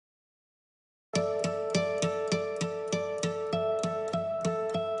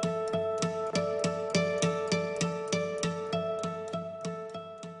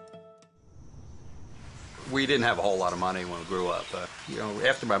We didn't have a whole lot of money when we grew up.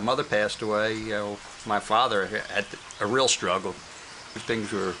 After my mother passed away, my father had a real struggle.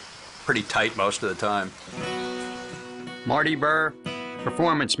 Things were pretty tight most of the time. Marty Burr,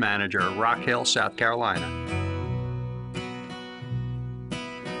 Performance Manager, Rock Hill, South Carolina.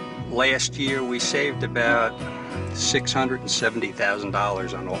 Last year we saved about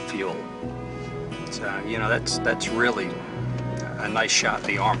 $670,000 on all fuel. So, that's really a nice shot in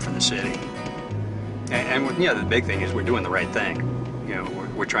the arm for the city. And the big thing is we're doing the right thing.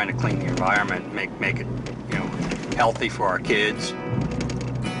 We're trying to clean the environment, make it, healthy for our kids.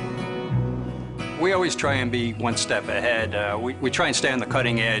 We always try and be one step ahead. We try and stay on the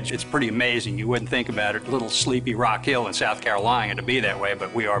cutting edge. It's pretty amazing. You wouldn't think about it, little sleepy Rock Hill in South Carolina to be that way,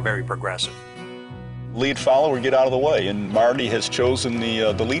 but we are very progressive. Lead follower, get out of the way, and Marty has chosen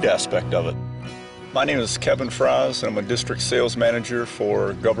the lead aspect of it. My name is Kevin Fries, and I'm a district sales manager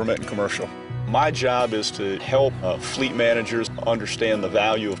for government and commercial. My job is to help fleet managers understand the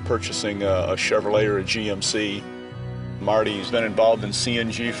value of purchasing a Chevrolet or a GMC. Marty's been involved in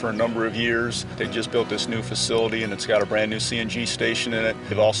CNG for a number of years. They just built this new facility and it's got a brand new CNG station in it.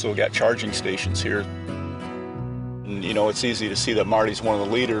 They've also got charging stations here. And, it's easy to see that Marty's one of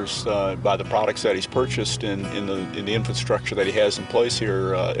the leaders by the products that he's purchased in the infrastructure that he has in place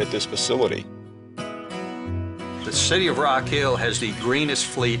here at this facility. The city of Rock Hill has the greenest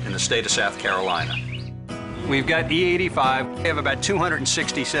fleet in the state of South Carolina. We've got E85. We have about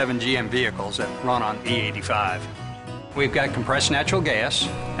 267 GM vehicles that run on E85. We've got compressed natural gas,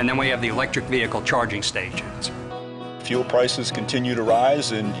 and then we have the electric vehicle charging stations. Fuel prices continue to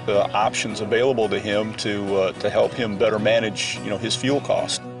rise, and options available to him to help him better manage, his fuel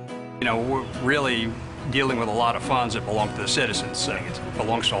cost. We're really dealing with a lot of funds that belong to the citizens. So it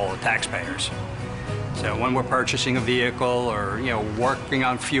belongs to all the taxpayers. So when we're purchasing a vehicle or working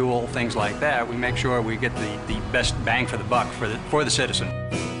on fuel, things like that, we make sure we get the best bang for the buck for the citizen.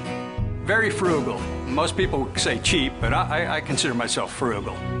 Very frugal. Most people say cheap, but I consider myself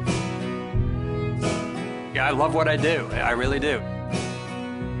frugal. Yeah, I love what I do. I really do.